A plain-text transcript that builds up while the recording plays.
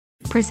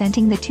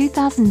Presenting the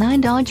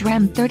 2009 Dodge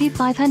Ram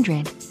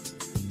 3500.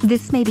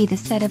 This may be the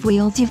set of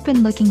wheels you've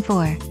been looking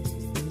for.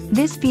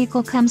 This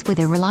vehicle comes with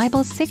a reliable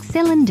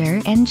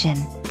 6-cylinder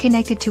engine,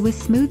 connected to a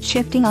smooth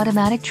shifting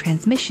automatic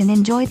transmission.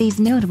 Enjoy these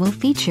notable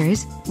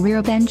features: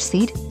 rear bench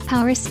seat,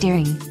 power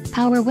steering,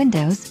 power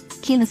windows,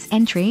 keyless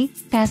entry,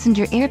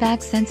 passenger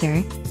airbag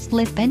sensor,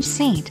 split bench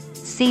seat,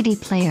 CD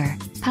player,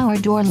 power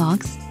door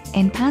locks,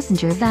 and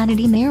passenger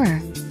vanity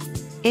mirror.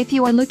 If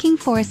you are looking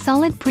for a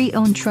solid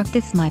pre-owned truck,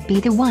 this might be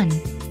the one.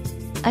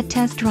 A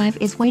test drive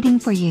is waiting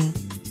for you.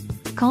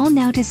 Call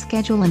now to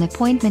schedule an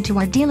appointment to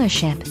our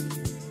dealership.